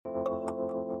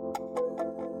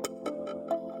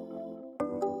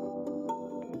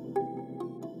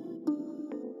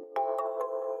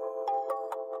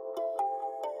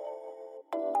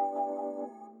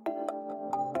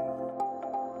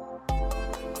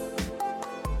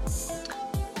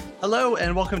Hello,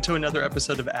 and welcome to another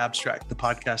episode of Abstract, the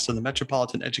podcast of the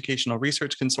Metropolitan Educational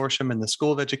Research Consortium and the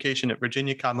School of Education at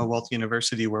Virginia Commonwealth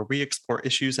University, where we explore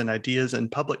issues and ideas in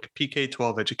public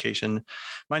PK-12 education.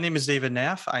 My name is David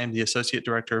Naff. I am the Associate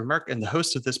Director of MERC and the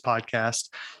host of this podcast.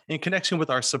 In connection with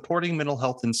our Supporting Mental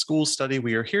Health in Schools study,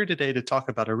 we are here today to talk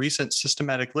about a recent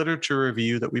systematic literature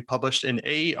review that we published in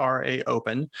AERA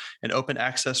Open, an open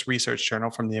access research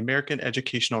journal from the American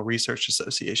Educational Research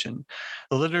Association.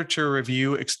 The literature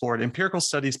review explored empirical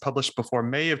studies published before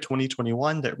May of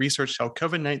 2021 that researched how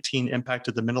COVID-19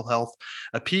 impacted the mental health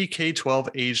of PK-12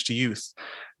 aged youth.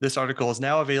 This article is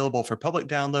now available for public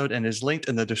download and is linked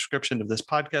in the description of this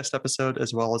podcast episode,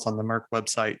 as well as on the MERC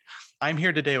website. I'm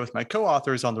here today with my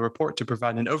co-authors on the report to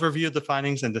provide an overview of the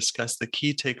findings and discuss the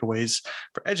key takeaways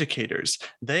for educators.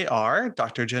 They are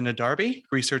Dr. Jenna Darby,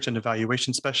 Research and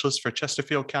Evaluation Specialist for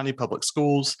Chesterfield County Public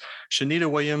Schools,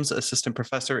 Shanita Williams, Assistant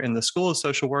Professor in the School of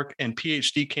Social Work and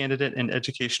PhD candidate in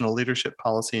Educational Leadership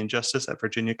Policy and Justice at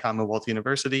Virginia Commonwealth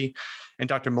University, and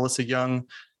Dr. Melissa Young,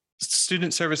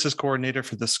 Student Services Coordinator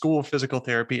for the School of Physical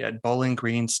Therapy at Bowling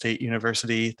Green State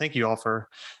University. Thank you all for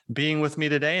being with me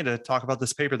today and to talk about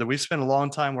this paper that we've spent a long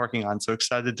time working on. So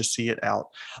excited to see it out.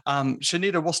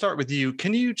 Shanita, we'll start with you.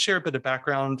 Can you share a bit of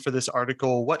background for this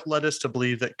article? What led us to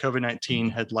believe that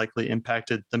COVID-19 had likely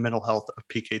impacted the mental health of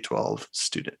PK-12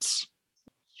 students?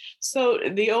 So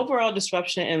the overall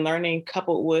disruption in learning,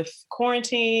 coupled with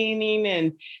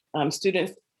quarantining and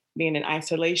students being in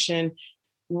isolation,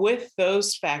 with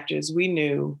those factors, we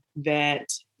knew that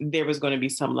there was going to be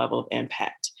some level of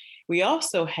impact. We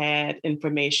also had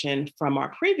information from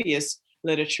our previous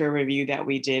literature review that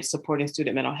we did supporting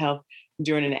student mental health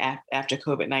during and after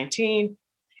COVID-19,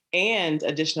 and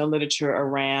additional literature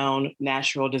around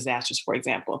natural disasters, for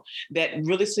example, that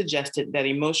really suggested that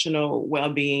emotional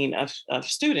well-being of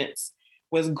students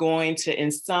was going to in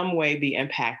some way be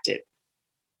impacted.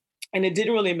 And it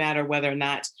didn't really matter whether or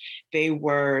not they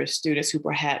were students who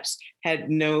perhaps had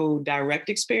no direct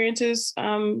experiences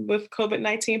with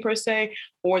COVID-19 per se,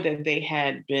 or that they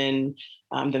had been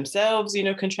themselves,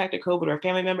 contracted COVID or a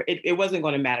family member. It wasn't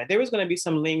going to matter. There was going to be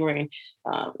some lingering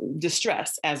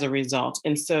distress as a result.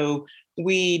 And so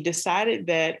we decided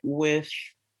that with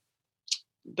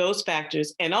those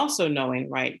factors, and also knowing,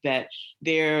 right, that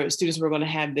their students were going to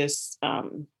have this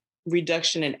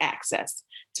reduction in access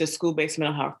to school-based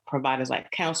mental health providers like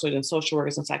counselors and social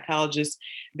workers and psychologists,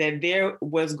 that there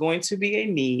was going to be a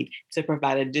need to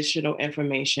provide additional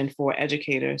information for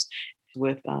educators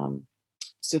with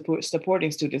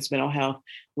supporting students' mental health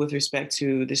with respect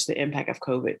to the impact of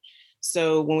COVID.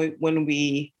 So when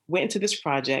we went into this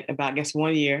project about,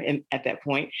 1 year at that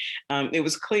point, it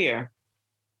was clear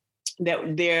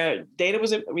that their data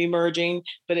was emerging,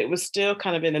 but it was still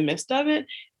kind of in the midst of it.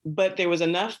 But there was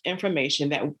enough information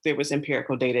that there was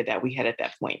empirical data that we had at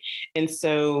that point. And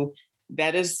so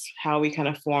that is how we kind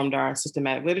of formed our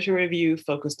systematic literature review,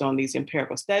 focused on these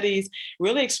empirical studies,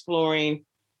 really exploring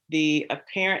the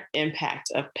apparent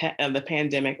impact of the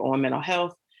pandemic on mental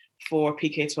health for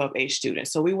PK-12 age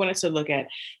students. So we wanted to look at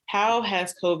how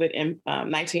has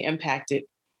COVID-19 impacted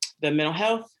the mental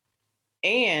health,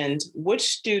 and which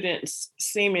students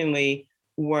seemingly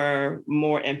were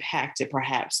more impacted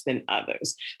perhaps than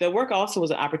others. The work also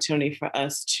was an opportunity for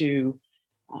us to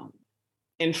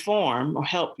inform or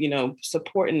help,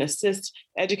 support and assist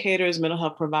educators, mental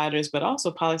health providers, but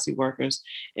also policy workers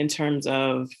in terms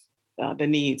of the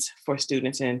needs for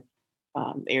students in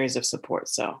areas of support.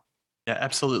 So. Yeah,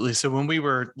 absolutely. So when we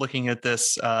were looking at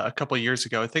this a couple of years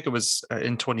ago, I think it was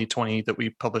in 2020 that we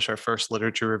published our first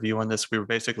literature review on this. We were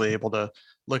basically able to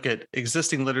look at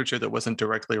existing literature that wasn't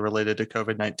directly related to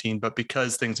COVID-19, but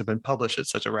because things have been published at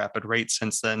such a rapid rate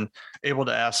since then, able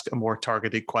to ask a more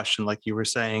targeted question, like you were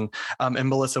saying. And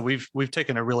Melissa, we've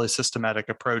taken a really systematic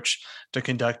approach to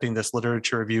conducting this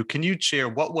literature review. Can you share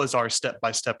what was our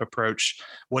step-by-step approach?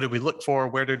 What did we look for?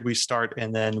 Where did we start?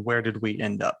 And then where did we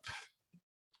end up?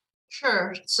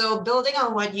 Sure. So building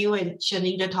on what you and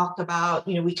Shanita talked about,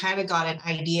 we kind of got an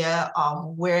idea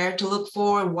of where to look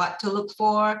for, what to look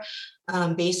for,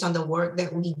 based on the work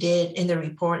that we did in the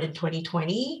report in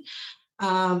 2020.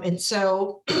 And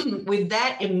so with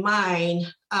that in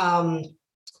mind,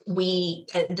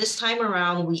 this time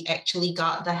around, we actually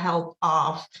got the help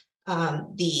of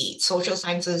the social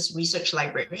sciences research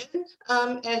librarian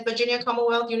at Virginia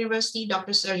Commonwealth University,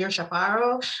 Dr. Sergio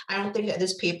Chaparro. I don't think that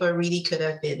this paper really could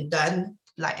have been done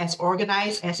like as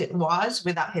organized as it was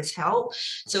without his help.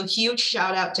 So huge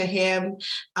shout out to him.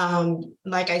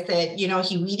 Like I said, he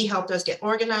really helped us get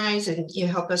organized and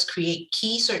helped us create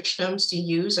key search terms to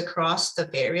use across the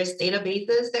various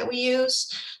databases that we use.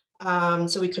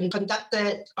 So we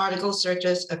conducted article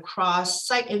searches across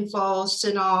PsycInfo,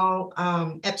 CINAHL,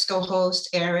 EBSCOhost,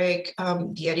 ERIC,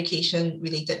 the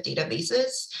education-related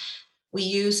databases. We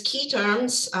use key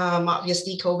terms.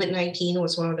 Obviously, COVID-19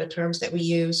 was one of the terms that we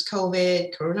use.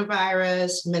 COVID,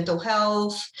 coronavirus, mental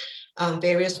health,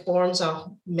 various forms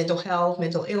of mental health,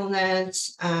 mental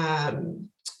illness.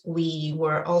 We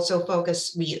were also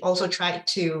focused, we also tried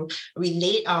to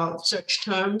relate our search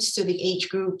terms to the age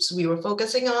groups we were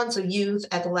focusing on. So youth,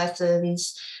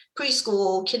 adolescents,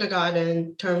 preschool,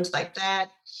 kindergarten, terms like that.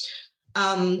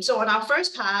 So on our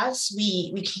first pass,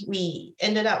 we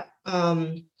ended up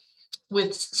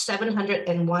with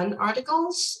 701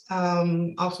 articles,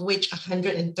 of which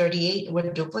 138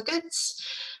 were duplicates.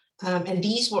 And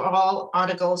these were all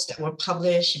articles that were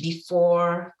published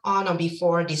on or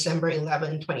before December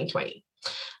 11, 2020.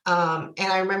 And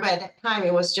I remember at that time,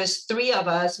 it was just three of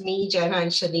us, me, Jenna, and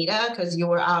Shanita, because you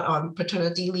were out on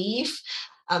paternity leave.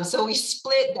 So we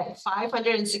split that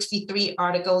 563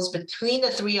 articles between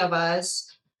the three of us.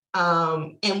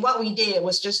 And what we did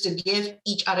was just to give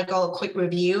each article a quick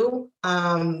review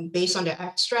based on the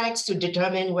abstracts to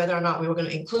determine whether or not we were going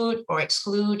to include or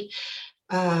exclude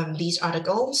these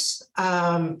articles.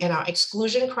 And our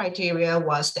exclusion criteria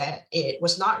was that it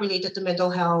was not related to mental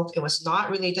health. It was not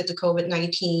related to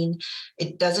COVID-19.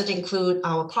 It doesn't include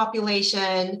our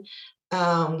population.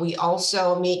 We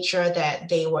also made sure that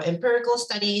they were empirical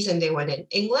studies and they were in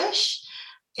English.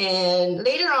 And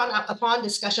later on, upon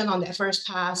discussion on that first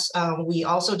pass, we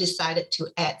also decided to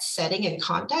add setting and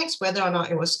context, whether or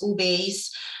not it was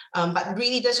school-based. But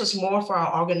really, this was more for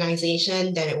our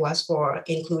organization than it was for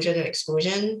inclusion and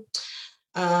exclusion.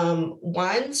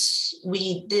 Once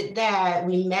we did that,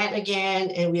 we met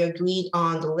again and we agreed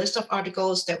on the list of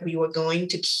articles that we were going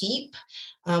to keep.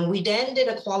 We then did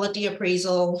a quality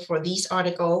appraisal for these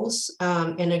articles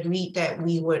and agreed that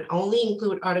we would only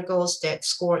include articles that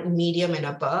scored medium and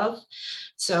above.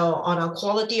 So on our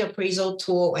quality appraisal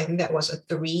tool, I think that was a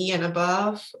 3 and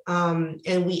above.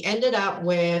 And we ended up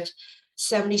with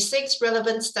 76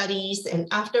 relevant studies. And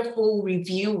after full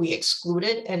review, we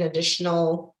excluded an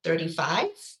additional 35.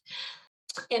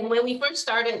 And when we first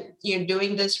started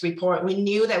doing this report, we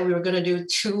knew that we were going to do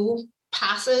 2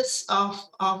 passes of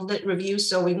lit review.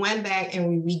 So we went back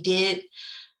and we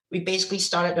basically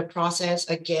started the process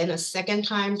again a second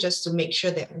time just to make sure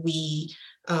that we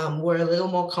were a little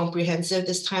more comprehensive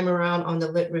this time around on the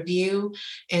lit review.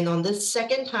 And on this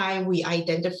second time, we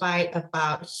identified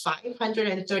about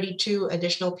 532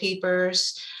 additional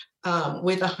papers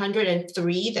with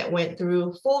 103 that went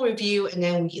through full review, and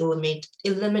then we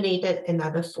eliminated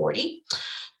another 40.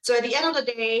 So at the end of the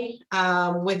day,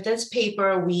 with this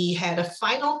paper, we had a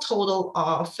final total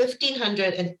of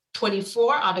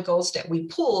 1,524 articles that we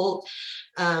pulled.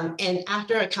 And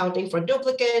after accounting for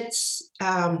duplicates,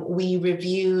 we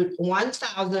reviewed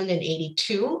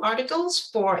 1,082 articles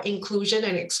for inclusion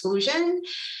and exclusion.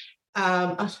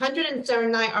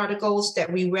 179 articles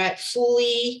that we read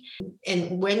fully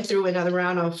and went through another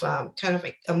round of kind of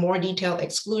a more detailed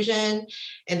exclusion.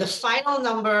 And the final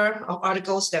number of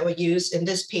articles that were used in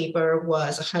this paper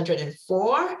was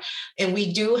 104. And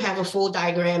we do have a full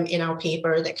diagram in our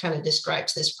paper that kind of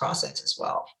describes this process as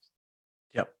well.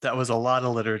 Yep, that was a lot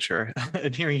of literature.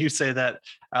 And hearing you say that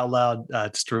out loud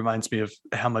just reminds me of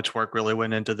how much work really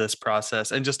went into this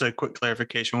process. And just a quick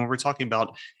clarification, when we're talking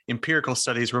about empirical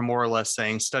studies, we're more or less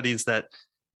saying studies that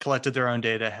collected their own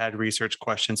data, had research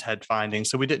questions, had findings.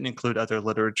 So we didn't include other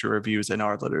literature reviews in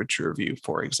our literature review,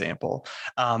 for example.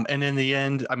 And in the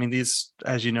end, I mean, these,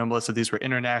 as you know, Melissa, these were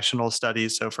international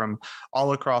studies. So from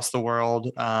all across the world,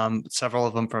 several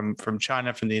of them from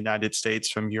China, from the United States,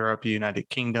 from Europe, United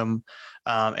Kingdom.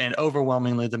 And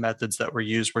overwhelmingly, the methods that were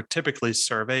used were typically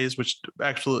surveys, which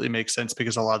absolutely makes sense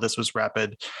because a lot of this was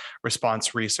rapid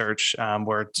response research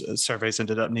where surveys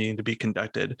ended up needing to be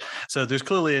conducted. So there's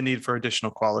clearly a need for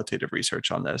additional qualitative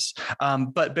research on this.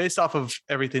 But based off of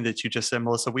everything that you just said,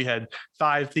 Melissa, we had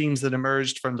 5 themes that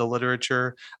emerged from the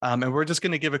literature. And we're just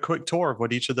going to give a quick tour of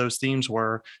what each of those themes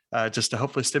were, just to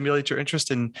hopefully stimulate your interest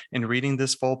in reading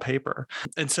this full paper.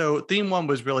 And so theme 1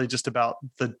 was really just about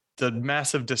the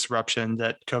massive disruption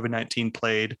that COVID-19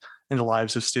 played in the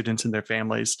lives of students and their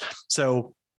families.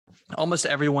 So almost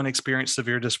everyone experienced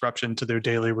severe disruption to their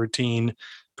daily routine,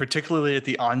 particularly at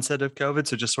the onset of COVID.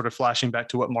 So just sort of flashing back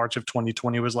to what March of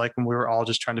 2020 was like when we were all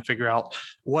just trying to figure out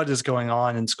what is going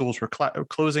on, and schools were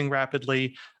closing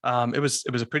rapidly. It was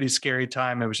a pretty scary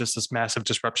time. It was just this massive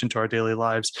disruption to our daily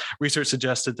lives. Research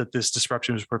suggested that this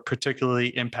disruptions were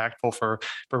particularly impactful for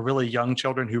really young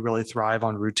children who really thrive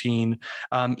on routine.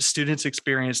 Students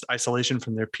experienced isolation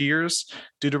from their peers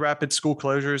due to rapid school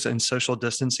closures and social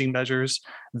distancing measures.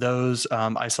 Those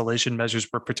isolation measures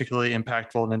were particularly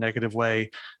impactful in a negative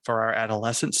way for our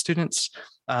adolescent students.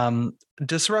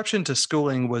 Disruption to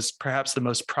schooling was perhaps the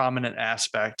most prominent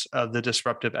aspect of the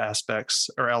disruptive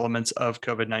aspects or elements of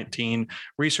COVID-19.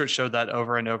 Research showed that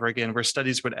over and over again, where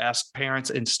studies would ask parents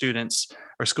and students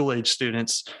or school-age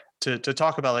students to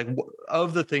talk about, like,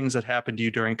 of the things that happened to you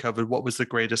during COVID, what was the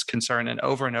greatest concern? And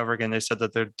over again, they said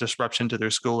that their disruption to their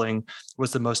schooling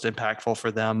was the most impactful for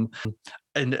them.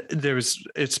 And there was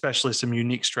especially some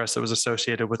unique stress that was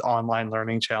associated with online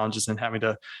learning challenges and having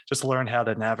to just learn how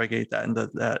to navigate that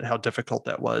and how difficult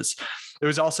that was. There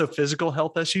was also physical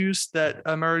health issues that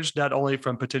emerged, not only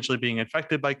from potentially being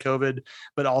infected by COVID,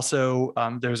 but also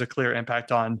there's a clear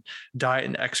impact on diet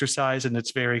and exercise. And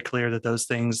it's very clear that those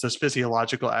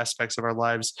physiological aspects of our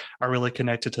lives are really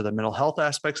connected to the mental health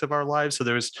aspects of our lives. So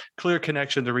there's clear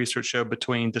connection, the research showed,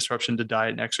 between disruption to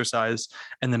diet and exercise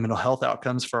and the mental health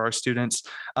outcomes for our students.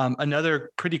 Another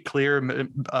pretty clear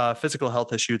physical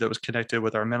health issue that was connected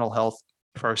with our mental health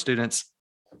for our students: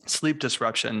 sleep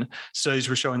disruption. Studies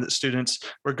were showing that students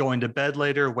were going to bed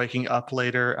later, waking up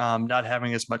later, not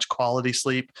having as much quality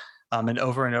sleep. And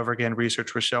over again,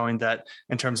 research was showing that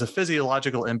in terms of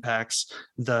physiological impacts,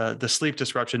 the sleep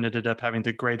disruption ended up having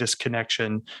the greatest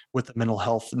connection with the mental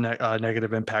health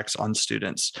negative impacts on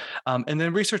students. And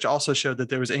then research also showed that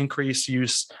there was increased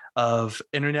use of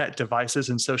internet devices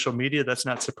and social media. That's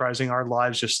not surprising. Our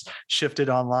lives just shifted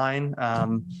online.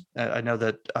 I know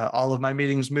that all of my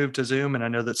meetings moved to Zoom, and I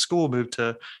know that school moved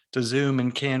to Zoom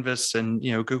and Canvas and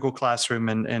Google Classroom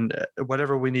and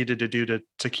whatever we needed to do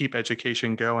to keep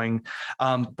education going.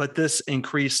 But this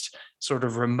increased sort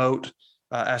of remote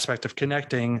aspect of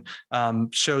connecting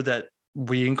showed that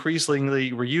we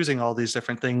increasingly were using all these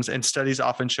different things, and studies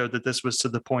often showed that this was to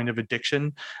the point of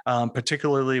addiction,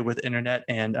 particularly with internet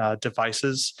and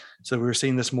devices. So we were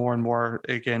seeing this more and more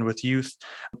again with youth.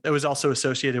 It was also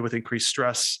associated with increased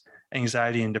stress,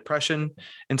 anxiety, and depression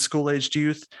in school-aged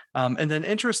youth. And then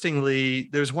interestingly,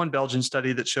 there's one Belgian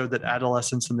study that showed that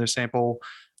adolescents in their sample,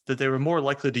 that they were more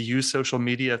likely to use social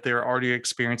media if they were already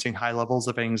experiencing high levels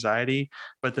of anxiety.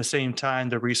 But at the same time,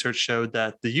 the research showed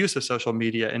that the use of social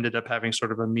media ended up having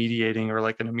sort of a mediating or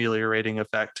like an ameliorating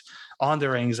effect on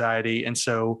their anxiety. And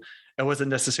so it wasn't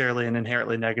necessarily an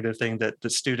inherently negative thing that the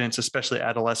students, especially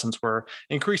adolescents, were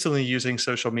increasingly using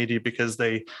social media because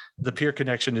the peer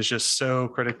connection is just so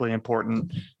critically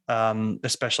important,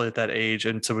 especially at that age.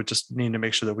 And so we just need to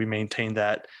make sure that we maintain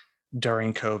that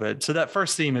during COVID. So that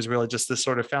first theme is really just this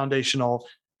sort of foundational,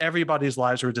 everybody's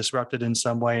lives were disrupted in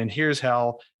some way. And here's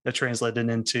how that translated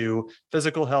into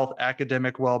physical health,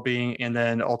 academic well-being, and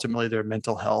then ultimately their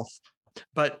mental health.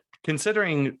 But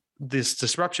considering this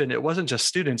disruption, it wasn't just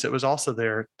students, it was also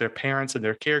their parents and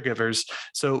their caregivers.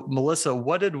 So Melissa,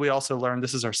 what did we also learn?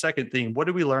 This is our second theme. What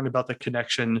did we learn about the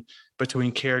connection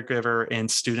between caregiver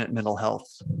and student mental health?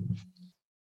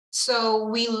 So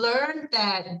we learned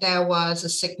that there was a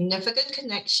significant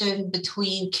connection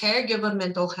between caregiver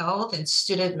mental health and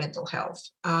student mental health.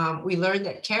 We learned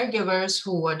that caregivers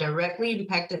who were directly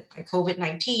impacted by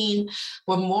COVID-19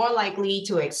 were more likely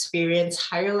to experience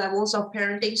higher levels of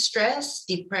parenting stress,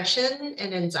 depression,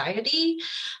 and anxiety.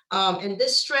 And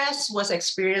this stress was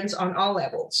experienced on all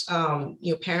levels.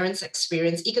 Parents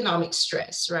experience economic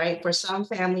stress, right? For some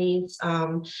families,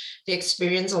 they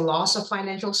experience a loss of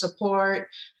financial support.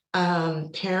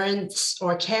 Parents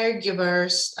or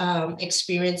caregivers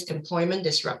experience employment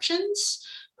disruptions,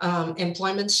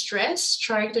 employment stress,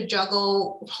 trying to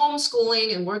juggle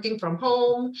homeschooling and working from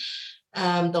home,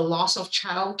 the loss of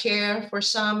childcare for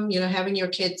some, having your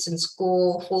kids in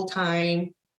school full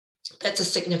time. That's a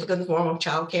significant form of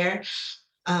childcare.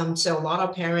 So a lot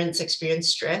of parents experience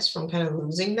stress from kind of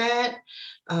losing that.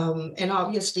 And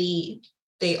obviously,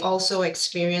 they also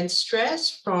experience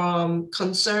stress from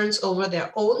concerns over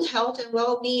their own health and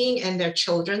well-being and their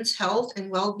children's health and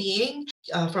well-being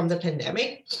from the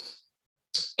pandemic.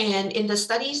 And in the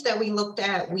studies that we looked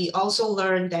at, we also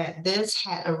learned that this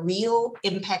had a real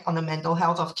impact on the mental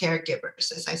health of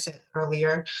caregivers, as I said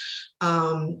earlier.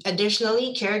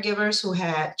 Additionally, caregivers who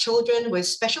had children with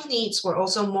special needs were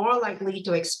also more likely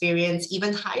to experience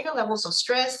even higher levels of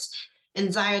stress,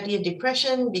 anxiety, and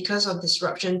depression because of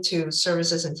disruption to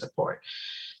services and support.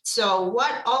 So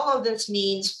what all of this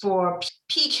means for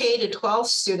PK to 12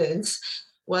 students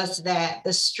was that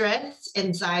the stress,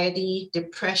 anxiety,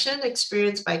 depression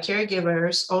experienced by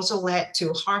caregivers also led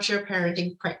to harsher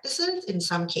parenting practices in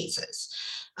some cases.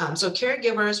 So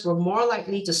caregivers were more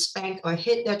likely to spank or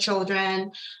hit their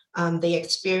children. They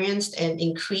experienced an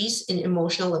increase in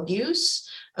emotional abuse,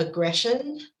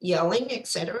 aggression, yelling,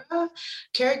 etc.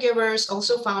 Caregivers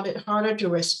also found it harder to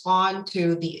respond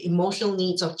to the emotional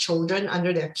needs of children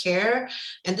under their care,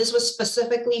 and this was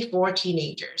specifically for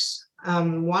teenagers.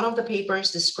 One of the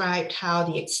papers described how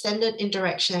the extended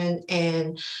interaction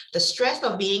and the stress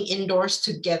of being indoors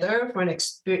together for an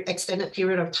extended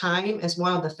period of time as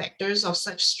one of the factors of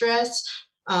such stress.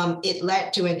 It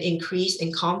led to an increase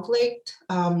in conflict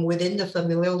within the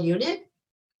familial unit.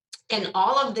 And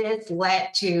all of this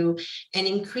led to an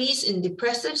increase in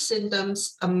depressive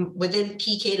symptoms within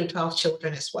PK to 12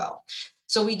 children as well.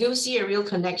 So we do see a real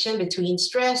connection between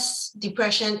stress,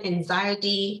 depression,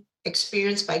 anxiety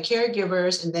experienced by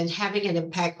caregivers, and then having an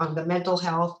impact on the mental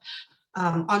health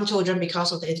on children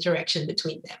because of the interaction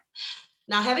between them.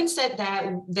 Now, having said that,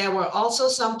 there were also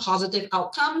some positive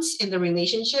outcomes in the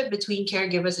relationship between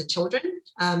caregivers and children.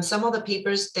 Some of the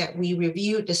papers that we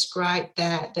reviewed described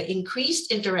that the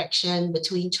increased interaction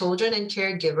between children and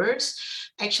caregivers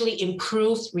actually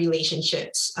improved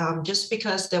relationships just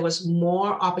because there was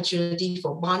more opportunity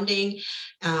for bonding,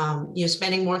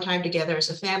 spending more time together as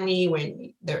a family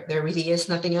when there really is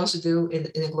nothing else to do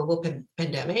in a global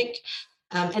pandemic.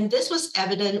 And this was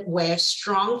evident where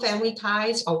strong family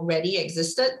ties already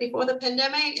existed before the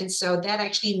pandemic. And so that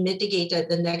actually mitigated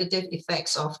the negative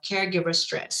effects of caregiver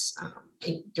stress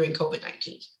during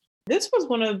COVID-19. This was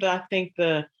one of I think,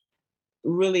 the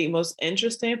really most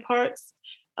interesting parts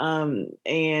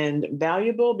and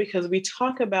valuable, because we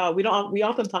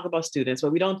often talk about students,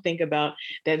 but we don't think about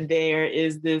that there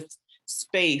is this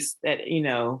space that,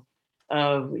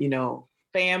 of,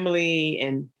 family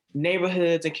and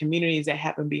neighborhoods and communities that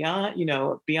happen beyond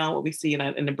what we see in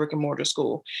a brick and mortar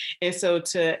school. And so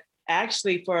to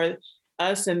actually, for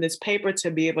us in this paper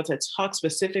to be able to talk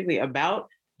specifically about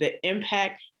the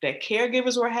impact that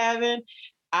caregivers were having,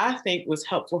 I think was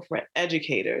helpful for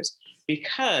educators,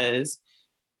 because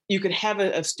you could have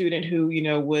a student who,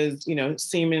 was,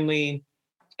 seemingly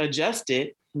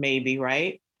adjusted, maybe,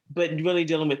 right? But really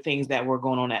dealing with things that were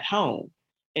going on at home.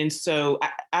 And so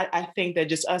I think that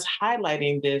just us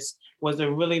highlighting this was a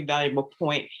really valuable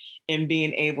point in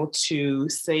being able to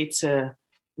say to,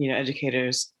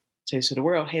 educators, to the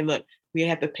world, hey, look, we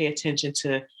have to pay attention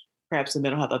to perhaps the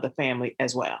mental health of the family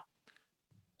as well.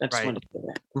 I just wanted to say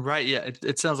that. Right. Yeah.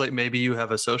 It sounds like maybe you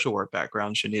have a social work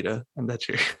background, Shanita, and that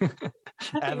you're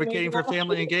advocating for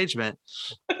family engagement.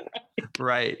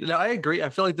 Right. No, I agree. I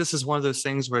feel like this is one of those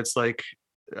things where it's like,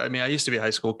 I used to be a high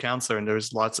school counselor, and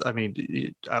there's lots, I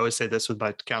always say this with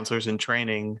my counselors in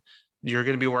training, you're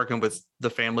going to be working with the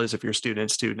families of your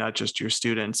students too, not just your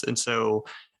students. And so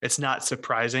it's not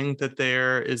surprising that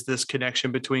there is this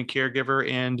connection between caregiver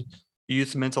and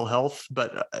youth mental health,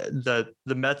 but the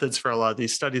methods for a lot of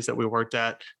these studies that we looked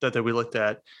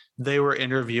at, they were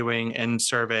interviewing and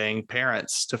surveying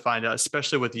parents to find out,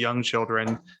 especially with young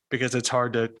children, because it's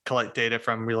hard to collect data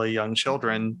from really young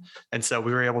children. And so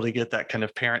we were able to get that kind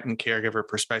of parent and caregiver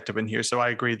perspective in here. So I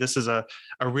agree, this is a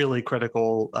really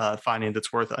critical finding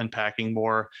that's worth unpacking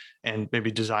more and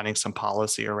maybe designing some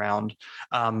policy around.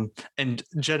 And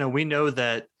Jenna, we know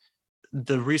that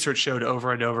the research showed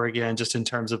over and over again, just in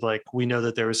terms of we know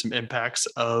that there was some impacts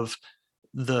of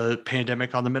the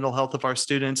pandemic on the mental health of our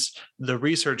students. The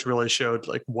research really showed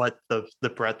what the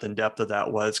breadth and depth of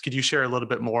that was. Could you share a little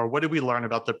bit more? What did we learn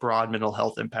about the broad mental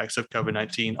health impacts of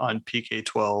COVID-19 on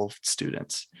PK-12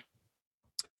 students?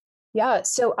 Yeah,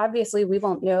 so obviously we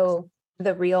won't know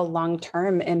the real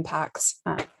long-term impacts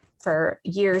for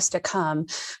years to come,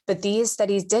 but these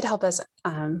studies did help us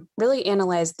really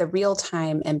analyze the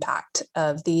real-time impact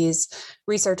of these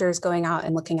researchers going out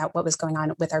and looking at what was going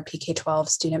on with our PK-12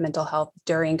 student mental health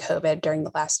during COVID, during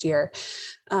the last year.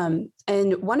 And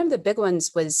one of the big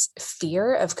ones was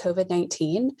fear of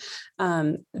COVID-19.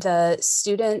 The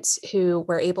students who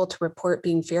were able to report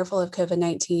being fearful of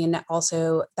COVID-19,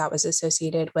 also that was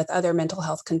associated with other mental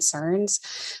health concerns.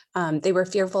 They were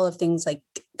fearful of things like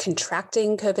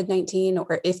contracting COVID-19,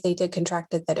 or if they did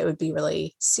contract it, that it would be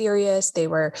really serious. They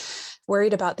were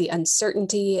worried about the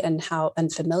uncertainty and how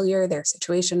unfamiliar their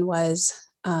situation was.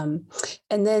 And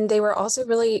then they were also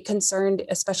really concerned,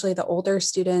 especially the older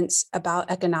students,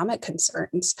 about economic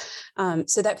concerns.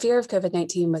 So that fear of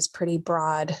COVID-19 was pretty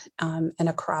broad and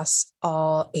across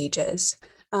all ages.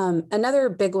 Another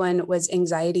big one was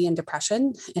anxiety and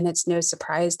depression, and it's no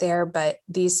surprise there, but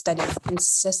these studies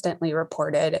consistently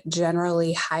reported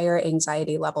generally higher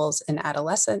anxiety levels in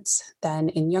adolescents than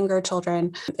in younger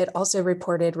children. It also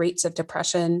reported rates of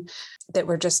depression that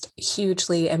were just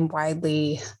hugely and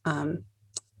widely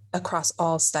across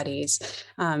all studies.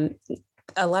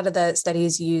 A lot of the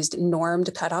studies used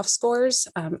normed cutoff scores.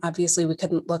 Obviously, we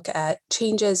couldn't look at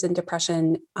changes in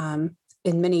depression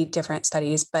in many different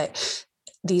studies, but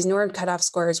these normed cutoff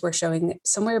scores were showing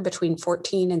somewhere between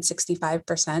 14 and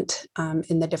 65%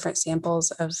 in the different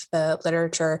samples of the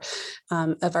literature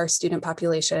of our student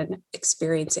population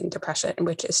experiencing depression,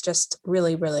 which is just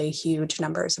really, really huge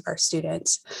numbers of our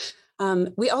students.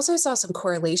 We also saw some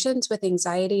correlations with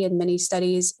anxiety in many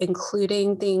studies,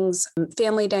 including things,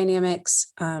 family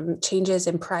dynamics, changes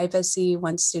in privacy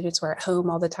once students were at home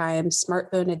all the time,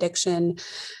 smartphone addiction,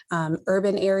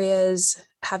 urban areas,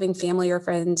 having family or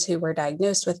friends who were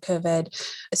diagnosed with COVID,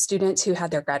 students who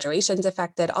had their graduations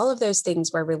affected. All of those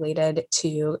things were related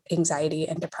to anxiety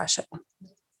and depression.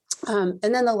 And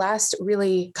then the last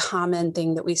really common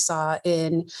thing that we saw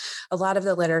in a lot of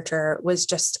the literature was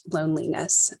just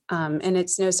loneliness. And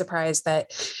it's no surprise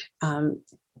that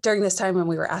during this time when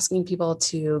we were asking people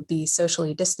to be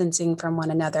socially distancing from one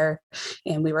another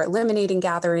and we were eliminating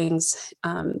gatherings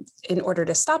in order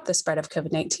to stop the spread of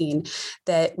COVID-19,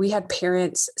 that we had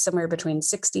parents somewhere between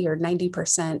 60 or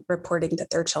 90% reporting that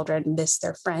their children missed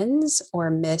their friends or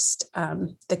missed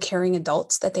the caring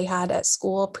adults that they had at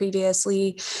school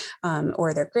previously,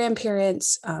 or their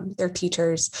grandparents, their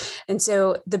teachers. And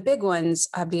so the big ones,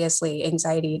 obviously,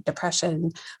 anxiety,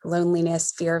 depression,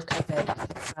 loneliness, fear of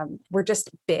COVID, were just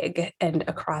big and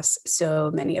across so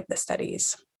many of the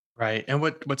studies. Right. And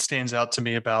what stands out to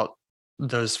me about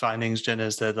those findings, Jen,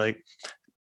 is that like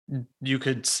you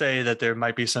could say that there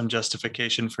might be some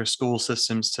justification for school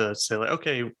systems to say like,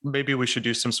 okay, maybe we should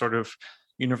do some sort of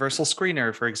universal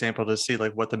screener, for example, to see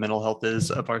like what the mental health is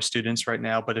of our students right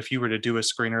now. But if you were to do a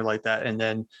screener like that and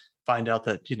then find out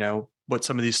that, you know, what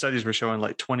some of these studies were showing,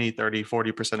 like 20, 30,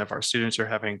 40% of our students are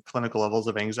having clinical levels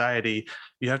of anxiety,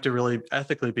 you have to really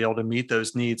ethically be able to meet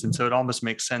those needs. And so it almost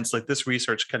makes sense. Like this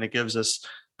research kind of gives us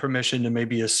permission to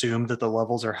maybe assume that the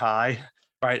levels are high,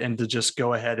 right? And to just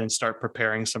go ahead and start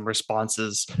preparing some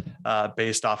responses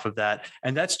based off of that.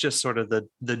 And that's just sort of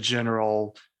the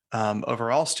general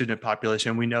overall student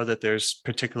population. We know that there's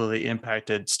particularly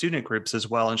impacted student groups as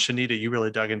well. And Shanita, you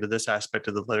really dug into this aspect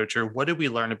of the literature. What did we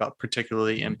learn about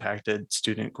particularly impacted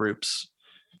student groups?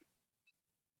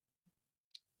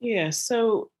 Yeah,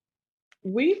 so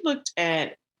we looked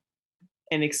at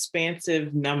an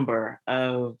expansive number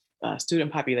of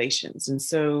student populations. And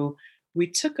so we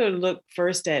took a look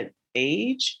first at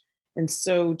age. And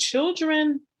so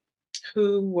children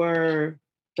who were,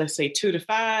 let's say 2 to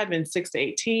 5 and 6 to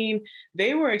 18,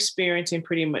 they were experiencing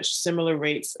pretty much similar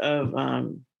rates of,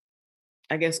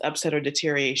 upset or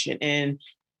deterioration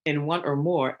in one or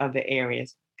more of the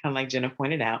areas, kind of like Jenna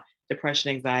pointed out,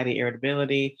 depression, anxiety,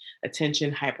 irritability,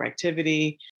 attention,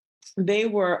 hyperactivity. They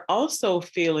were also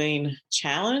feeling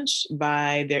challenged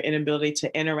by their inability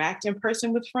to interact in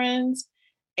person with friends.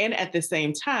 And at the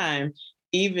same time,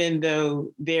 even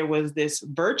though there was this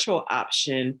virtual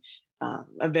option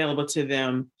available to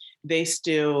them, they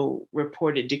still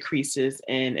reported decreases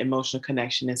in emotional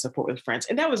connection and support with friends.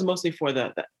 And that was mostly for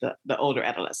the older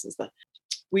adolescents.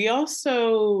 We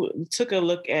also took a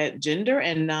look at gender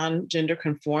and non-gender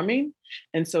conforming.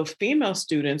 And so female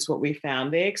students, what we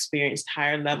found, they experienced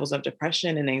higher levels of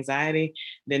depression and anxiety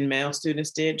than male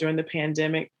students did during the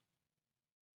pandemic.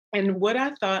 And what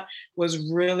I thought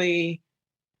was really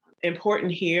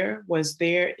important here was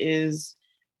there is,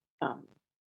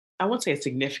 I won't say it's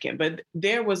significant, but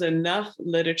there was enough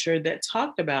literature that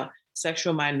talked about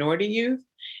sexual minority youth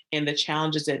and the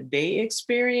challenges that they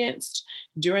experienced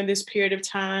during this period of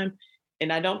time.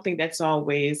 And I don't think that's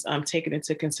always taken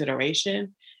into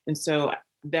consideration. And so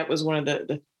that was one of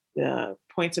the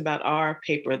points about our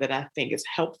paper that I think is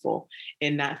helpful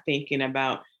in not thinking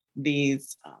about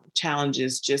these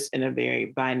challenges just in a very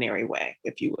binary way,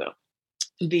 if you will.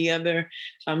 The other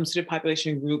student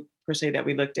population group per se that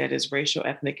we looked at is racial,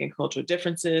 ethnic, and cultural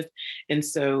differences. And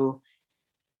so,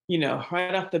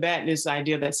 right off the bat, this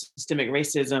idea that systemic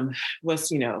racism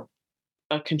was,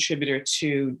 a contributor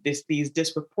to these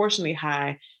disproportionately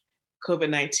high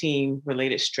COVID-19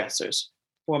 related stressors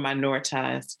for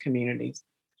minoritized communities.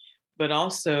 But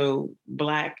also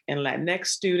Black and Latinx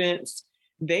students,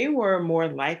 they were more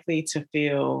likely to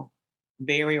feel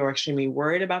very or extremely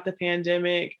worried about the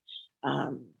pandemic.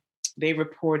 They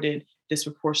reported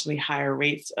disproportionately higher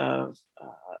rates of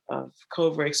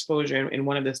COVID exposure in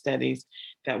one of the studies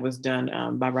that was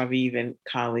done by Raviv and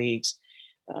colleagues.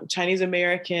 Chinese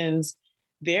Americans,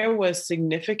 there was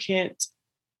significant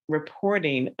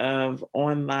reporting of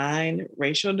online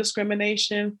racial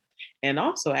discrimination and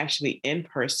also actually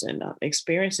in-person,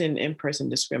 experiencing in-person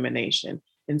discrimination.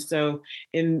 And so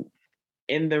in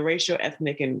the racial,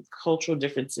 ethnic, and cultural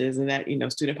differences in that,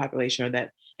 student population, or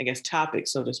that, I guess, topic,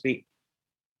 so to speak,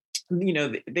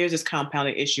 there's this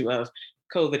compounded issue of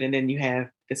COVID, and then you have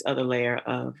this other layer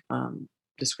of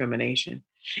discrimination.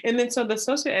 And then so the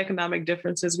socioeconomic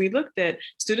differences, we looked at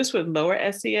students with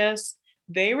lower SES,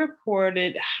 they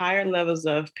reported higher levels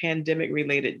of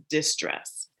pandemic-related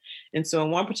distress. And so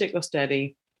in one particular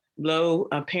study,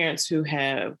 parents who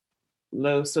have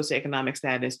low socioeconomic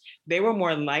status, they were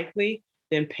more likely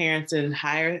than parents in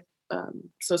higher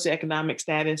socioeconomic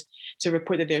status to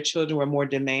report that their children were more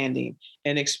demanding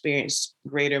and experienced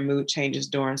greater mood changes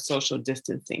during social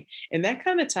distancing. And that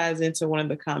kind of ties into one of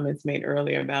the comments made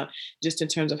earlier about just in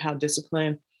terms of how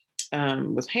discipline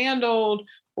was handled,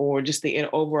 or just the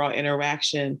overall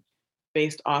interaction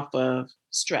based off of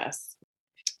stress.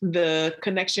 The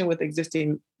connection with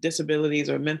existing disabilities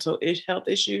or mental health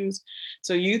issues.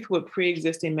 So youth with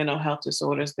pre-existing mental health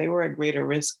disorders, they were at greater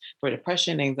risk for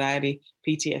depression, anxiety,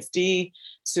 PTSD,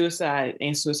 suicide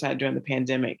during the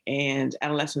pandemic. And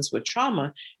adolescents with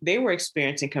trauma, they were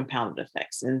experiencing compounded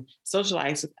effects. And social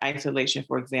isolation,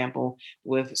 for example,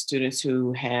 with students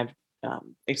who have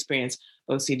experienced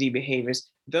OCD behaviors,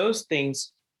 those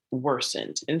things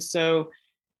worsened. And so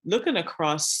looking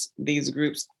across these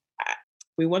groups,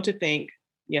 we want to think,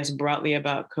 yes, broadly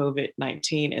about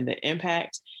COVID-19 and the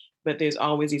impact, but there's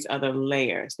always these other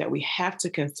layers that we have to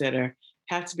consider,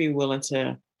 have to be willing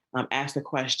to ask the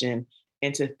question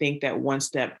and to think that one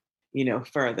step,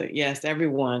 further. Yes,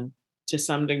 everyone, to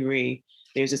some degree,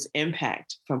 there's this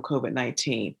impact from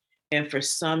COVID-19. And for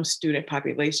some student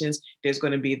populations, there's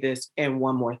going to be this and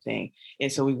one more thing.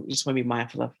 And so we just want to be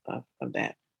mindful of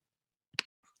that.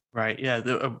 Right. Yeah.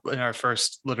 In our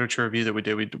first literature review that we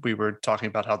did, we were talking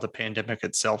about how the pandemic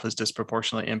itself is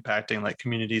disproportionately impacting like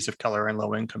communities of color and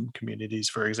low income communities,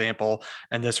 for example.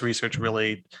 And this research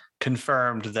really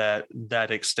confirmed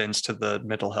that extends to the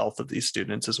mental health of these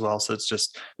students as well. So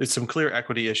there's some clear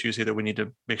equity issues here that we need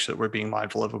to make sure that we're being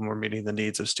mindful of when we're meeting the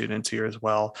needs of students here as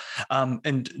well.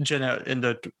 And Jenna, in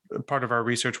the part of our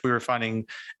research, we were finding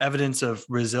evidence of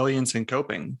resilience and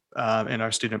coping in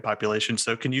our student population.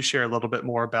 So can you share a little bit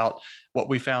more about what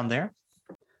we found there?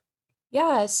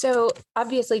 Yeah, so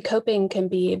obviously coping can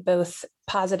be both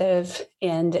positive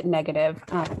and negative.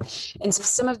 And so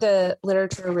some of the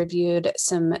literature reviewed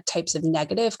some types of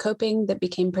negative coping that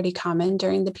became pretty common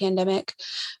during the pandemic.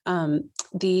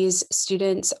 These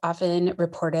students often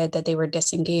reported that they were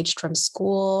disengaged from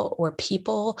school or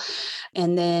people.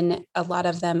 And then a lot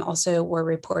of them also were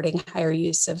reporting higher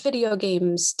use of video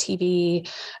games, TV,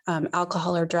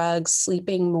 alcohol or drugs,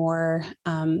 sleeping more,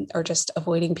 or just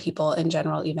avoiding people in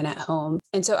general, even at home.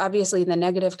 And so obviously the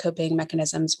negative coping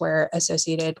mechanisms were associated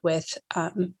with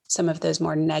some of those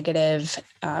more negative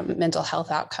mental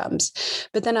health outcomes.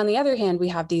 But then on the other hand, we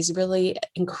have these really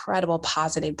incredible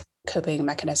positive coping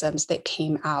mechanisms that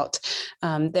came out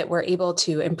that were able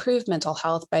to improve mental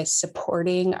health by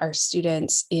supporting our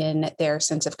students in their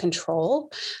sense of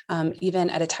control, even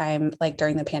at a time like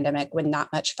during the pandemic when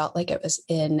not much felt like it was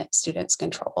in students'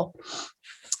 control.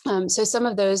 So some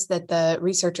of those that the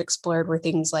research explored were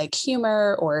things like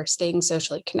humor or staying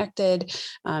socially connected,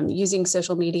 using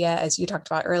social media, as you talked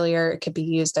about earlier. It could be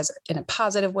used in a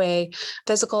positive way,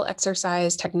 physical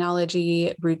exercise,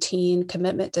 technology, routine,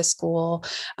 commitment to school.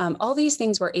 All these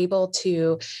things were able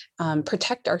to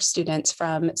protect our students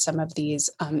from some of these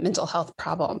mental health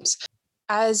problems.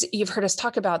 As you've heard us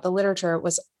talk about, the literature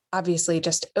was obviously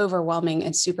just overwhelming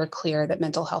and super clear that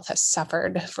mental health has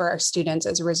suffered for our students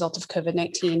as a result of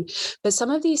COVID-19. But some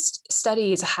of these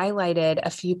studies highlighted a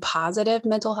few positive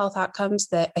mental health outcomes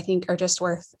that I think are just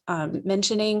worth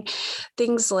mentioning.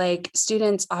 Things like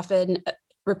students often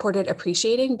reported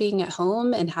appreciating being at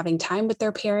home and having time with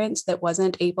their parents that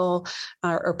wasn't able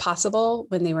or possible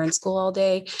when they were in school all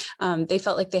day. They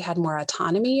felt like they had more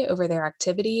autonomy over their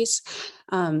activities.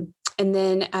 And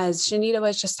then, as Shanita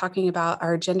was just talking about,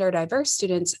 our gender diverse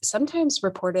students sometimes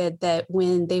reported that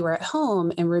when they were at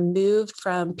home and removed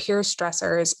from peer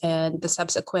stressors and the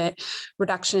subsequent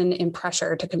reduction in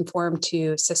pressure to conform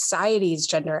to society's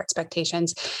gender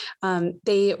expectations,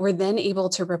 they were then able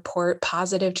to report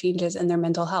positive changes in their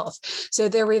mental health. So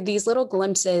there were these little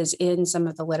glimpses in some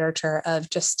of the literature of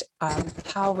just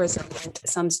how resilient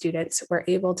some students were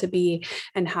able to be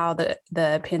and how the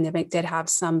pandemic did have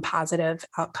some positive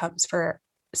outcomes for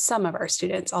some of our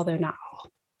students, although not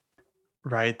all.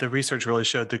 Right. The research really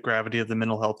showed the gravity of the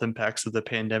mental health impacts of the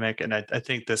pandemic. And I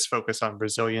think this focus on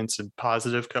resilience and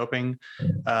positive coping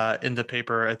in the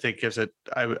paper, I think gives it,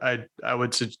 I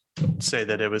would say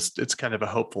that it's kind of a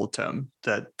hopeful tone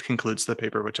that concludes the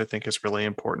paper, which I think is really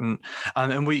important.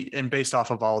 And based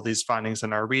off of all of these findings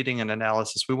in our reading and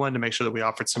analysis, we wanted to make sure that we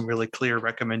offered some really clear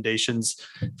recommendations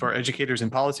for educators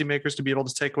and policymakers to be able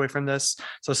to take away from this.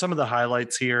 So some of the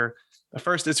highlights here.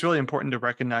 First, it's really important to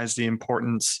recognize the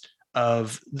importance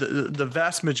of the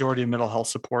vast majority of mental health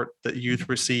support that youth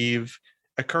receive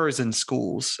occurs in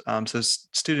schools. So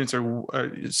students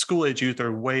school age youth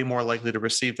are way more likely to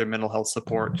receive their mental health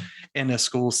support in a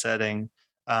school setting.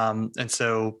 And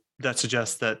so that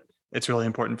suggests that it's really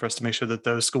important for us to make sure that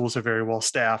those schools are very well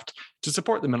staffed to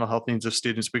support the mental health needs of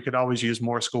students. We could always use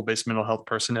more school-based mental health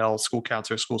personnel, school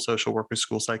counselors, school social workers,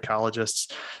 school psychologists,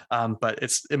 but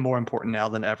it's more important now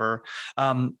than ever.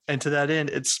 And to that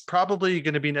end, it's probably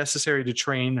going to be necessary to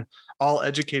train all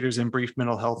educators in brief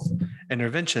mental health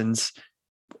interventions.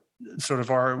 Sort of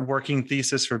our working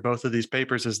thesis for both of these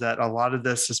papers is that a lot of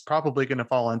this is probably going to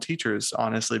fall on teachers,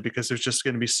 honestly, because there's just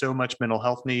going to be so much mental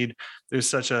health need. There's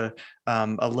such a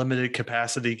limited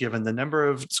capacity given the number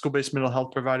of school-based mental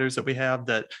health providers that we have,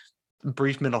 that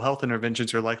brief mental health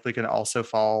interventions are likely going to also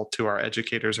fall to our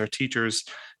educators, our teachers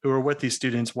who are with these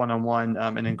students one-on-one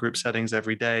and in group settings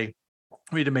every day.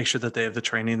 We need to make sure that they have the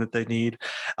training that they need.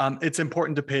 It's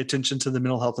important to pay attention to the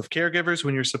mental health of caregivers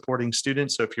when you're supporting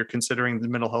students. So if you're considering the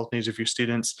mental health needs of your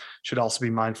students, should also be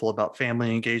mindful about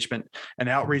family engagement and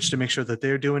outreach to make sure that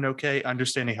they're doing okay,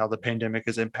 understanding how the pandemic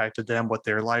has impacted them, what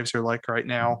their lives are like right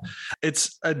now.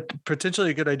 It's potentially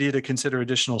a good idea to consider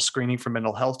additional screening for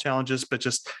mental health challenges, but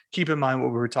just keep in mind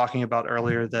what we were talking about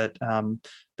earlier, that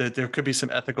there could be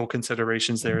some ethical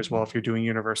considerations there as well if you're doing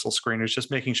universal screeners, just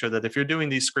making sure that if you're doing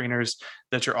these screeners,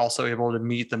 that you're also able to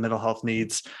meet the mental health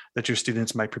needs that your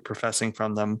students might be professing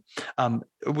from them.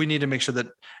 We need to make sure that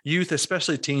youth,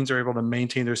 especially teens, are able to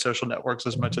maintain their social networks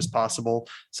as much as possible,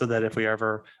 so that if we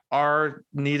ever are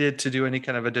needed to do any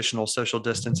kind of additional social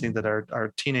distancing, that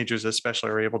our teenagers especially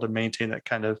are able to maintain that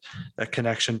kind of that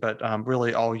connection. But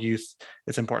really all youth,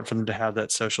 it's important for them to have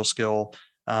that social skill,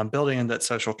 building in that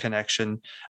social connection.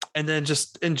 And then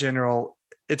just in general,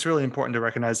 it's really important to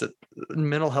recognize that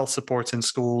mental health supports in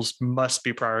schools must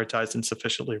be prioritized and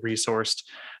sufficiently resourced.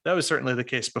 That was certainly the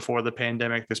case before the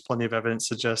pandemic. There's plenty of evidence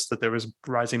to suggest that there was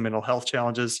rising mental health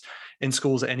challenges in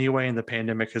schools anyway, and the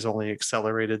pandemic has only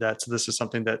accelerated that. So this is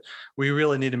something that we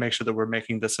really need to make sure that we're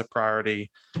making this a priority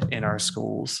in our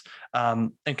schools.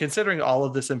 And considering all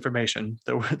of this information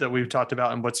that we've talked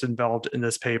about and what's involved in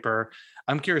this paper,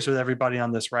 I'm curious with everybody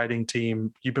on this writing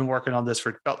team, you've been working on this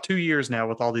for about 2 years now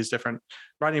with all these different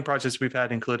writing projects we've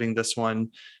had, including this one.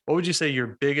 What would you say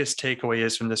your biggest takeaway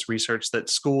is from this research that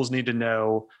schools need to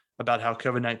know about how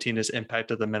COVID-19 has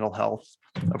impacted the mental health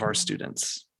of our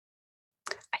students?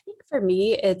 I think for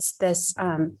me, it's this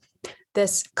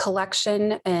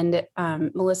collection, and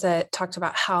Melissa talked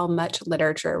about how much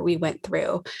literature we went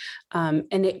through.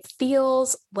 And it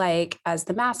feels like as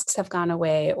the masks have gone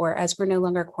away, or as we're no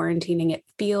longer quarantining, it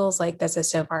feels like this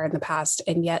is so far in the past.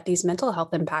 And yet these mental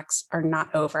health impacts are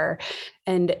not over.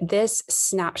 And this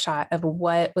snapshot of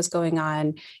what was going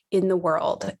on in the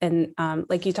world, and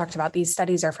like you talked about, these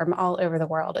studies are from all over the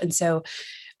world. And so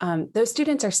those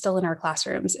students are still in our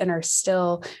classrooms and are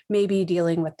still maybe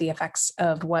dealing with the effects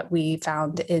of what we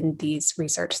found in these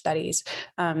research studies.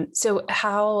 So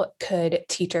how could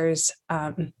teachers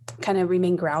kind of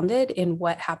remain grounded in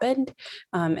what happened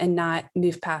and not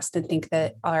move past and think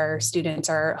that our students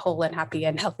are whole and happy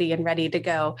and healthy and ready to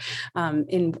go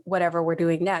in whatever we're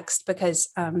doing next? Because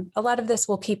a lot of this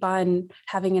will keep on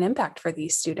having an impact for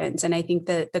these students. And I think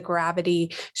that the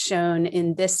gravity shown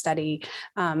in this study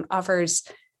offers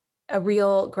a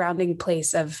real grounding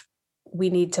place of we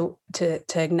need to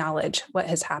acknowledge what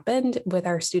has happened with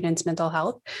our students' mental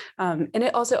health. And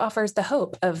it also offers the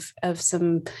hope of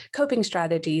some coping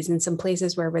strategies and some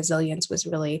places where resilience was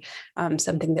really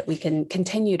something that we can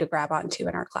continue to grab onto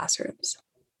in our classrooms.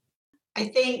 I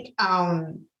think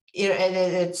and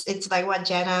it's like what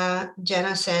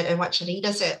Jenna said and what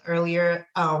Shanita said earlier.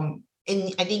 And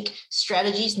I think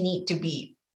strategies need to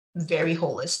be very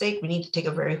holistic. We need to take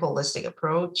a very holistic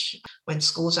approach when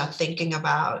schools are thinking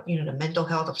about, the mental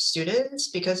health of students,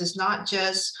 because it's not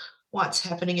just what's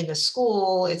happening in the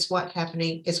school, it's what's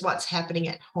happening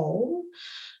at home.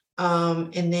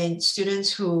 And then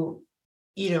students who,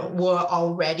 were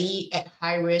already at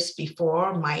high risk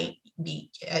before might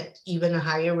be at even a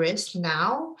higher risk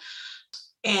now.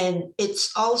 And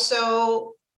it's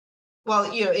also well,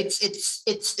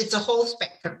 it's a whole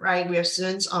spectrum, right? We have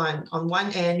students on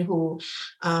one end who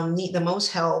need the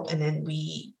most help, and then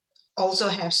we also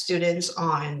have students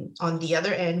on the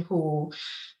other end who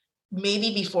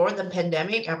maybe before the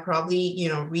pandemic are probably,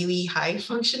 really high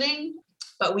functioning,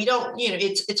 but we don't,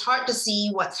 it's hard to see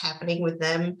what's happening with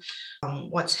them,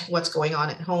 what's going on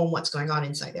at home, what's going on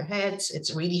inside their heads.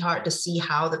 It's really hard to see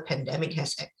how the pandemic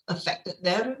has affected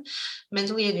them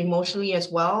mentally and emotionally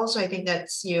as well. So I think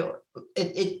that's,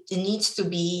 it needs to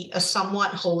be a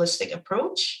somewhat holistic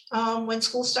approach when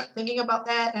schools start thinking about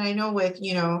that. And I know with,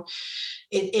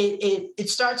 it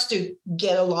starts to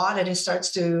get a lot, and it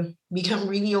starts to become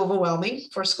really overwhelming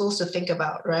for schools to think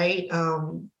about, right?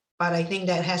 But I think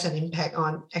that has an impact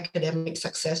on academic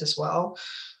success as well.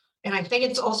 And I think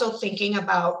it's also thinking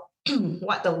about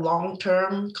what the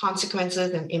long-term consequences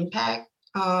and impact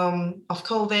of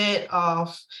COVID,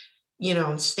 of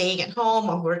staying at home,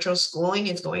 of virtual schooling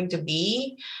is going to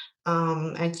be.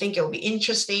 I think it will be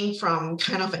interesting from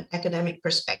kind of an academic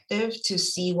perspective to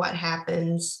see what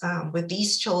happens with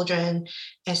these children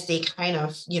as they kind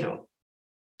of,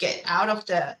 get out of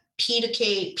the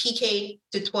PK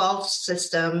to 12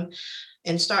 system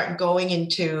and start going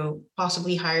into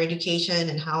possibly higher education,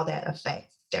 and how that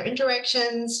affects their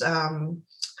interactions,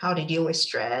 how they deal with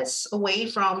stress away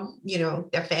from,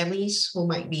 their families who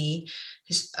might be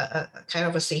a kind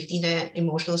of a safety net,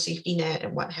 emotional safety net,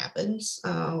 and what happens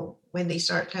when they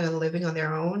start kind of living on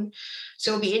their own.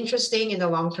 So it'll be interesting in the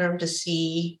long term to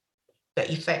see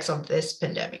the effects of this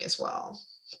pandemic as well.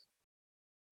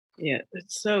 Yeah.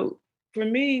 So for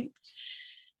me,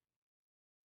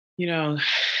 and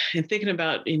thinking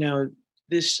about,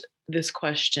 this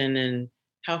question and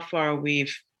how far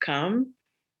we've come,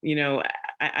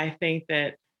 I think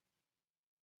that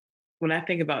when I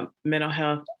think about mental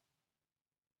health,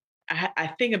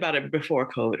 I think about it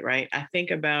before COVID, right? I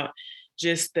think about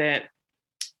just that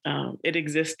it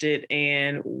existed,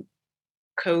 and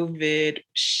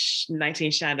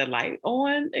COVID-19 shined a light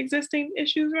on existing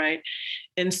issues, right?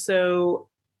 And so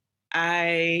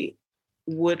I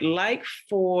would like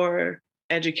for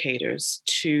educators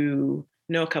to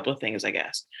know a couple of things, I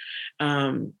guess.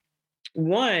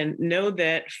 One, know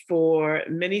that for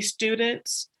many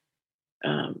students,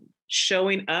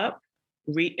 showing up,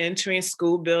 re-entering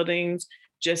school buildings,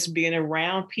 just being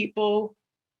around people,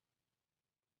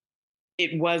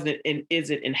 it wasn't and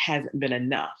isn't and hasn't been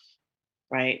enough,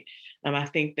 right? I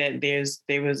think that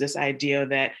there was this idea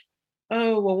that,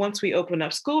 oh, well, once we open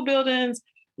up school buildings,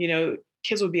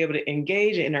 kids will be able to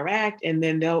engage and interact, and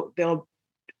then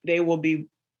they will be,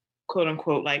 quote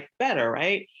unquote, like better,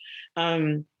 right?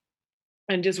 And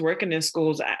just working in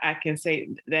schools, I can say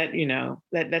that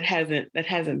that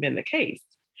hasn't been the case.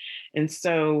 And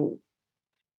so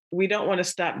we don't want to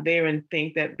stop there and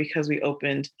think that because we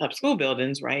opened up school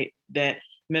buildings, right, that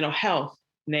mental health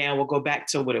now will go back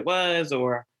to what it was,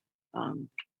 or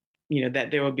that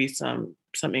there will be some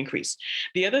increase.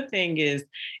 The other thing is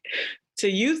to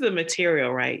use the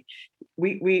material, right?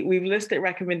 We've listed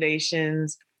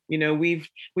recommendations. We've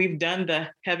done the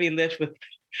heavy lift with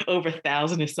over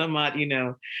 1,000 and some odd,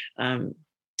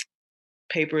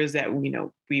 papers that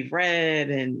we've read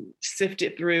and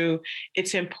sifted through.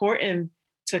 It's important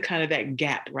to kind of that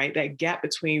gap, right? That gap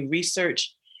between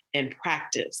research and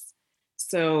practice.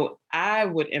 So I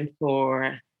would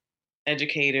implore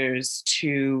educators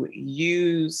to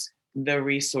use the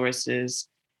resources,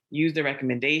 use the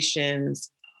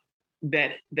recommendations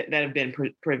that have been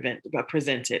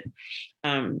presented.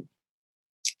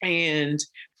 And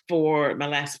for my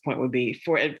last point would be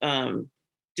for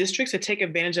districts to take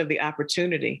advantage of the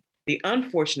opportunity, the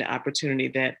unfortunate opportunity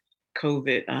that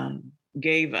COVID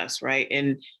gave us, right?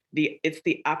 And it's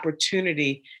the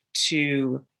opportunity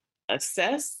to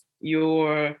assess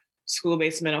your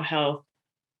school-based mental health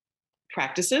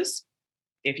practices,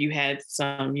 if you had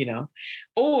some,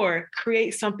 or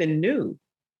create something new.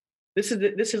 It's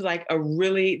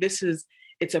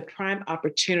a prime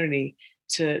opportunity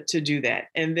to do that.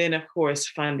 And then of course,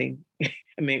 funding.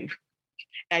 I mean,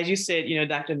 as you said,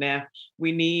 Dr. Neff,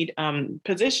 we need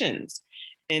positions.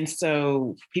 And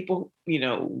so people,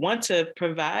 want to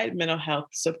provide mental health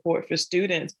support for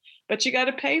students, but you got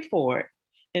to pay for it.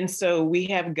 And so we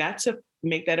have got to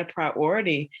make that a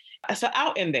priority. So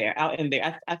out in there,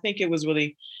 I think it was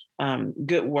really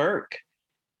good work.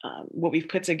 What we've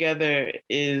put together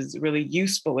is really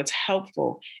useful. It's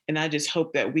helpful. And I just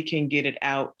hope that we can get it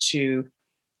out to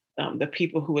the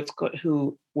people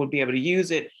who will be able to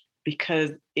use it,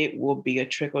 because it will be a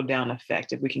trickle down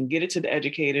effect. If we can get it to the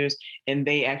educators and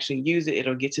they actually use it,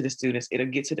 it'll get to the students, it'll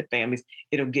get to the families,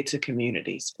 it'll get to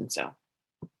communities. And so.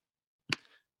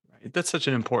 That's such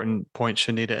an important point,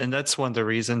 Shanita. And that's one of the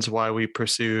reasons why we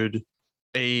pursued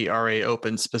AERA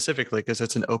Open specifically, because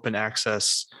it's an open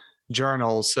access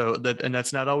journal. So that, and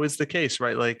that's not always the case,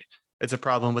 right? Like it's a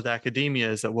problem with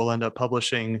academia is that we'll end up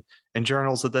publishing in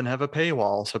journals that then have a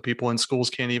paywall. So people in schools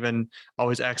can't even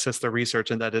always access the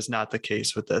research. And that is not the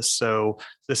case with this. So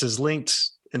this is linked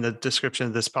in the description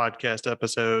of this podcast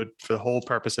episode for the whole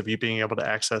purpose of you being able to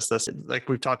access this. Like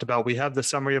we've talked about, we have the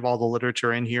summary of all the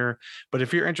literature in here, but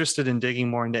if you're interested in digging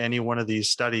more into any one of these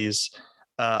studies,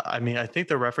 I think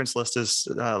the reference list is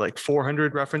like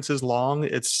 400 references long.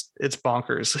 It's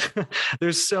bonkers.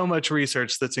 There's so much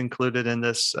research that's included in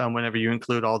this whenever you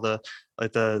include all the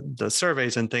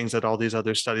surveys and things that all these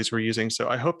other studies were using. So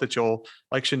I hope that you'll,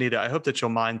 like Shanita, I hope that you'll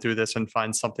mine through this and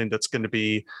find something that's going to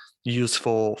be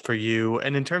useful for you.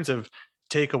 And in terms of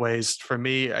takeaways for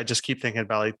me, I just keep thinking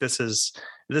about like this is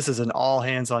an all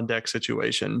hands on deck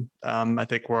situation. I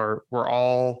think we're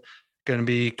all going to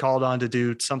be called on to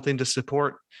do something to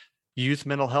support youth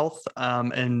mental health.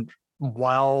 And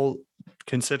while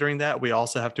considering that, we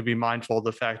also have to be mindful of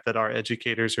the fact that our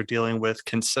educators are dealing with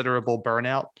considerable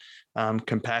burnout.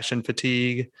 Compassion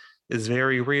fatigue is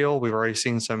very real. We've already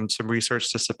seen some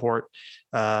research to support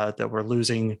that we're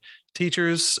losing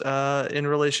teachers in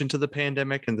relation to the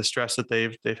pandemic and the stress that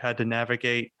they've had to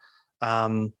navigate.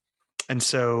 And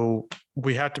so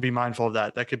we have to be mindful of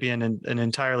that. That could be an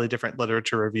entirely different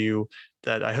literature review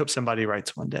that I hope somebody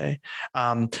writes one day.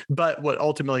 But what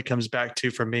ultimately comes back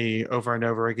to for me over and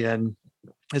over again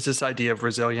is this idea of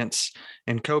resilience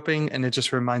and coping. And it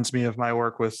just reminds me of my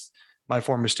work with my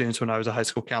former students when I was a high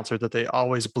school counselor, that they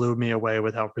always blew me away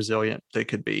with how resilient they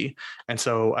could be. And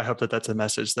so I hope that that's a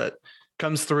message that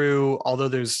comes through, although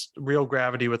there's real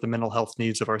gravity with the mental health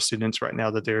needs of our students right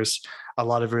now, that there's a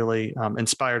lot of really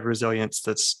inspired resilience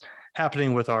that's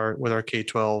happening with our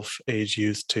K-12 age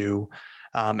youth too.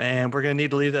 And we're going to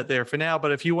need to leave that there for now.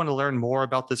 But if you want to learn more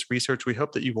about this research, we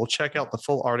hope that you will check out the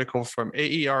full article from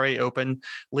AERA Open,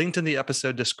 linked in the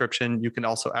episode description. You can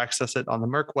also access it on the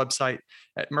Merck website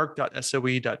at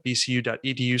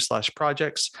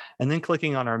merck.soe.vcu.edu/projects, and then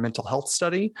clicking on our mental health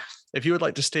study. If you would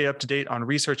like to stay up to date on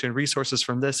research and resources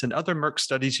from this and other Merck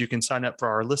studies, you can sign up for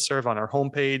our listserv on our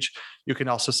homepage. You can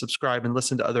also subscribe and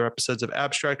listen to other episodes of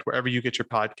Abstract wherever you get your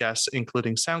podcasts,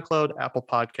 including SoundCloud, Apple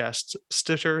Podcasts,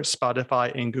 Stitcher,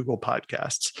 Spotify, and Google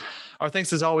Podcasts. Our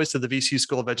thanks, as always, to the VCU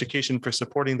School of Education for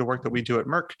supporting the work that we do at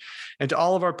Merck, and to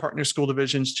all of our partner school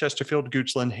divisions, Chesterfield,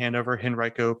 Goochland, Hanover,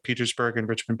 Henrico, Petersburg, and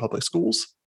Richmond Public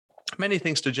Schools. Many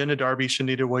thanks to Jenna Darby,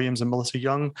 Shanita Williams, and Melissa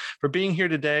Young for being here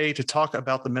today to talk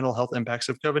about the mental health impacts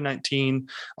of COVID-19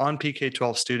 on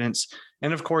PK-12 students.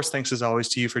 And of course, thanks as always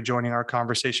to you for joining our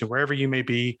conversation wherever you may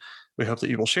be. We hope that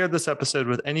you will share this episode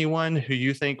with anyone who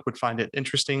you think would find it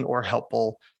interesting or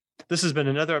helpful. This has been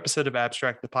another episode of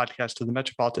Abstract, the podcast of the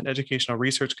Metropolitan Educational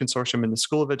Research Consortium in the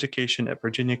School of Education at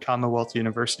Virginia Commonwealth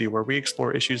University, where we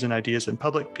explore issues and ideas in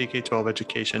public PK-12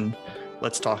 education.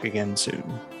 Let's talk again soon.